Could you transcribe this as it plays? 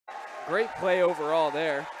great play overall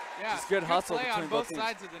there. Yeah, just good hustle play between on both teams.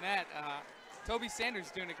 sides of the net. Toby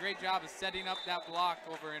Sanders doing a great job of setting up that block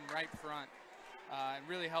over in right front. It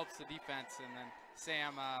really helps the defense, and then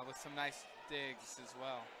Sam with some nice digs as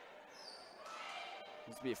well.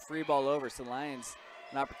 This will be a free ball over, so Lions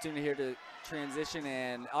an opportunity here to transition,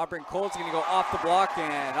 and Auburn Cole's going to go off the block,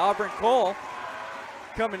 and Auburn Cole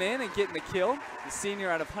coming in and getting the kill, the senior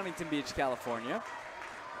out of Huntington Beach, California.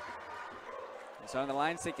 So the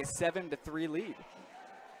Lions take a 7-3 lead.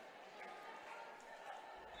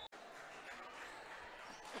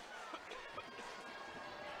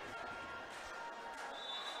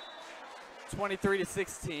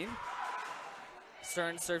 23-16.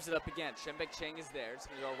 Stern serves it up again. Shenbek Chang is there. It's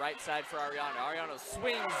going to go right side for Ariano. Ariano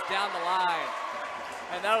swings down the line,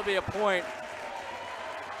 and that'll be a point.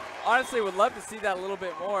 Honestly, would love to see that a little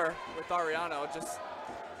bit more with Ariano. Just,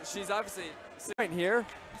 she's obviously point here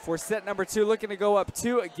for set number 2, looking to go up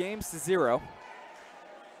 2-0.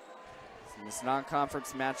 In this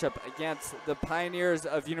non-conference matchup against the Pioneers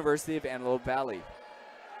of University of Antelope Valley.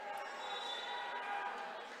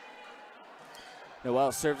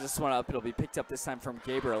 Noel serves this one up. It'll be picked up this time from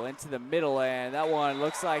Gabriel into the middle, and that one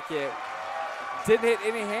looks like it didn't hit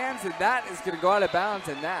any hands, and that is going to go out of bounds,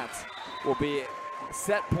 and that will be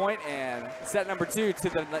set point and set number 2 to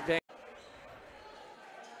the day.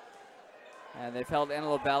 And they've held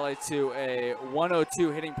Antelope Valley to a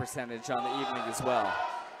 102 hitting percentage on the evening as well.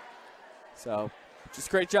 So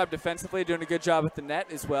just great job defensively, doing a good job at the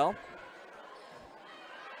net as well.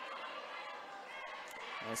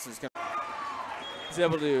 This is going to He's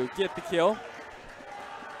able to get the kill.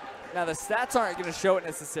 Now the stats aren't going to show it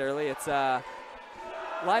necessarily. It's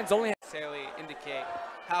Lions only necessarily indicate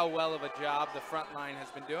how well of a job the front line has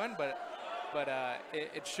been doing, but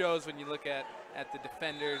it shows when you look at the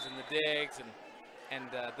defenders and the digs and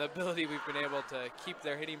the ability we've been able to keep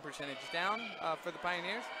their hitting percentage down for the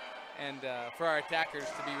Pioneers, and for our attackers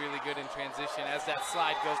to be really good in transition as that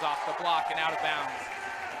slide goes off the block and out of bounds.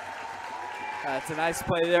 It's a nice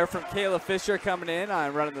play there from Kayla Fisher coming in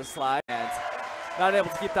on running the slide, and not able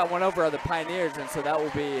to keep that one over on the Pioneers, and so that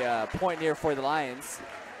will be a point here for the Lions.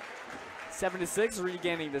 7-6,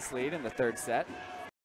 regaining this lead in the third set.